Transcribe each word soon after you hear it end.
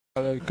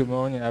Hello, good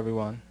morning,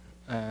 everyone.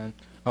 And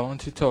I want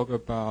to talk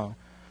about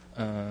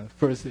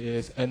first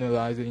is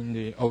analyzing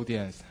the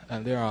audience,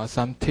 and there are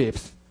some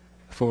tips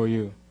for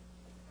you.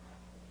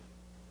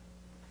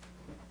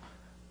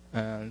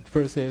 And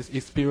first is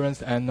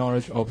experience and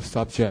knowledge of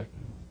subject,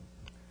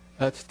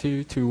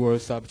 attitude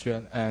towards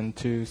subject and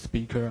to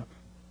speaker,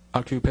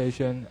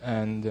 occupation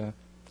and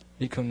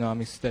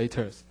economic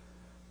status.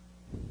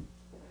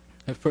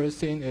 The first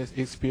thing is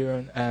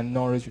experience and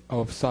knowledge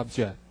of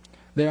subject.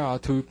 There are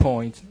 2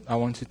 points I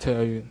want to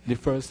tell you. The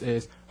first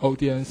is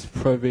audience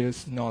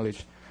previous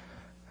knowledge.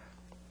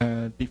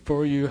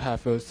 Before you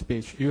have a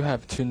speech, you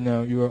have to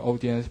know your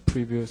audience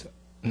previous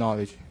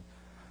knowledge.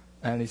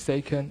 And the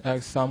second,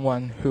 ask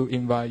someone who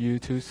invite you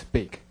to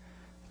speak.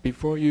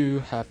 Before you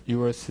have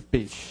your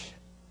speech,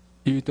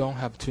 you don't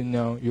have to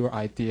know your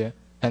idea,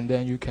 and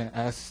then you can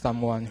ask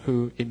someone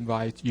who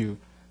invite you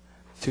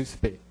to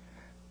speak.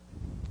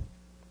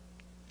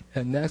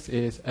 And next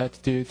is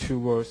attitude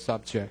towards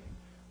subject.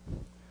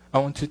 I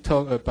want to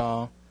talk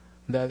about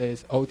that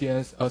is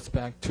audience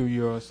aspect to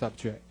your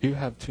subject. You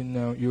have to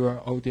know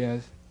your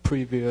audience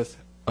previous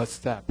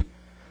step.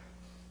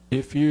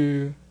 If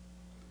you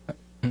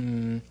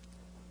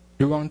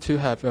want to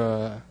have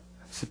a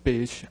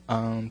speech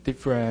on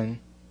different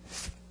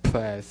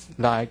place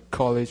like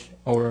college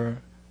or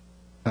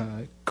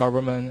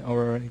government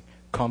or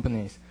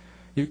companies,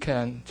 you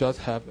can just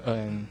have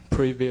a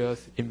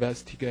previous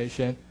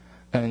investigation,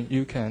 and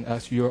you can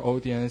ask your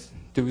audience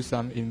do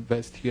some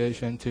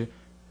investigation to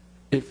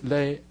if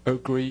they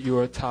agree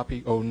your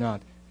topic or not.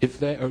 If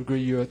they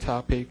agree your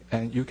topic,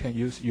 and you can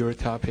use your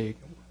topic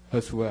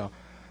as well.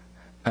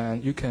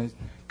 And you can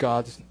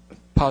get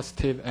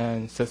positive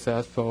and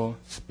successful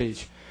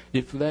speech.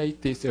 If they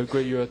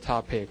disagree your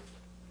topic,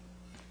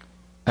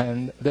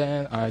 and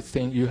then I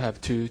think you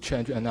have to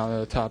change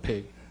another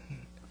topic.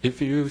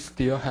 If you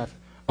still have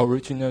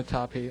original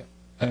topic,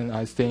 and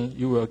I think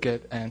you will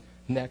get a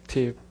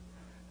negative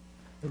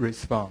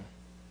response.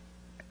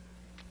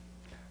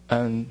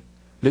 And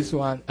this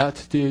one,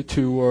 attitude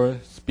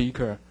toward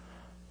speaker.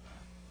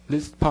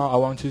 This part I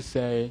want to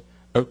say,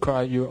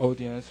 acquire your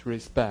audience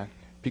respect.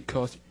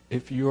 Because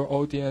if your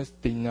audience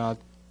did not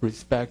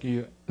respect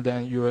you,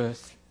 then your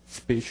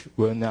speech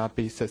will not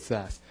be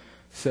success.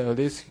 So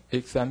this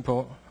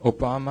example,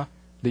 Obama,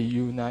 the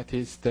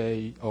United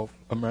States of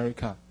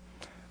America.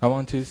 I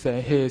want to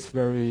say his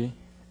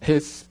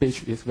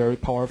speech is very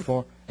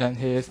powerful, and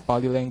his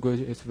body language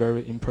is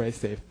very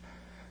impressive.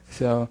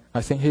 So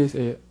I think he's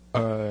a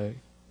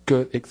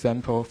good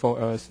example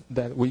for us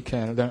that we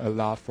can learn a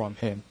lot from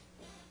him.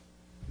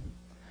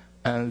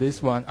 And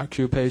this one,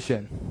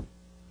 occupation.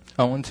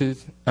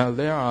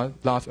 There are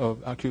lots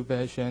of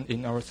occupation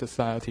in our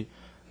society.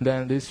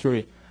 Then these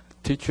 3,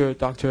 teacher,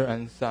 doctor,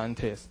 and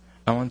scientist.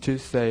 I want to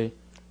say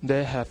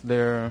they have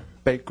their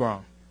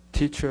background.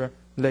 Teacher,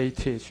 they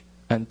teach,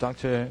 and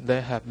doctor,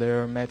 they have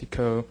their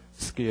medical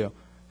skill,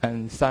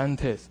 and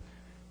scientists,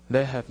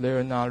 they have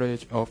their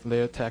knowledge of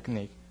their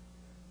technique.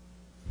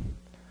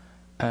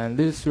 And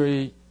these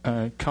 3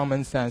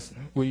 common sense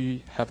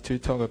we have to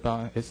talk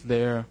about is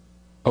their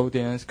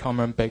audience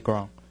common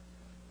background.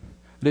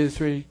 These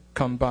 3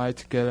 combine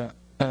together,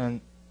 and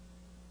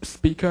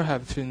speaker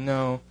have to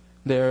know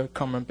their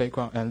common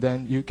background, and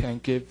then you can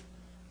give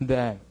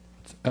them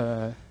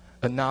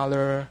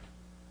another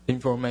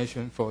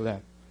information for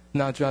them,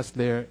 not just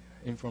their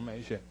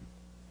information.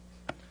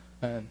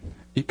 And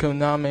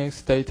economic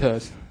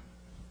status.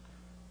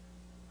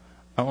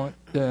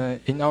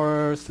 In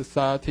our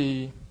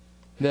society,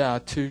 there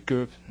are 2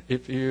 groups.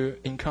 If you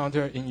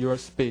encounter in your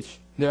speech,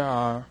 there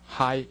are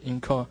high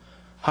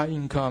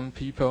income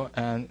people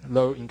and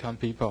low income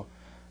people.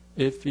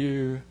 If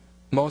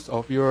most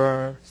of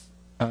your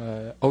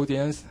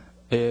audience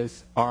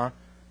are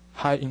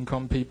high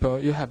income people,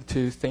 you have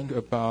to think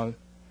about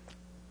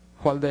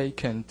what they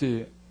can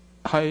do.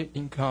 High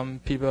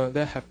income people,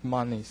 they have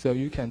money, so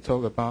you can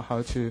talk about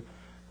how to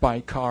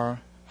buy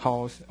car,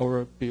 house,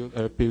 or build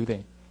a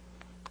building.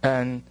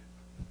 And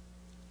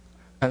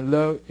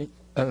low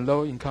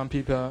income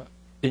people,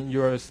 in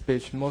your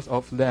speech, most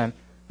of them,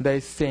 they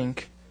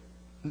think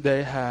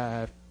they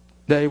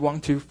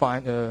want to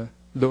find a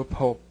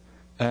loophole,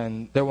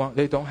 and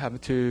they don't have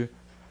to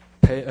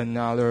pay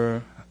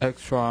another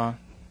extra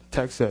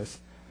taxes.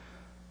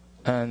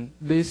 And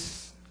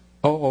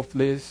all of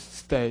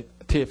these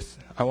tips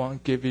I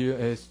want to give you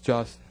is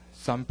just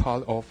some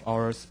part of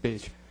our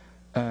speech,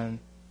 and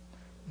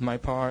my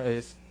part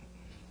is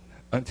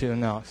until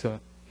now. So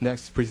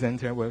next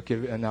presenter will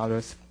give you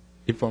another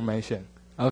information.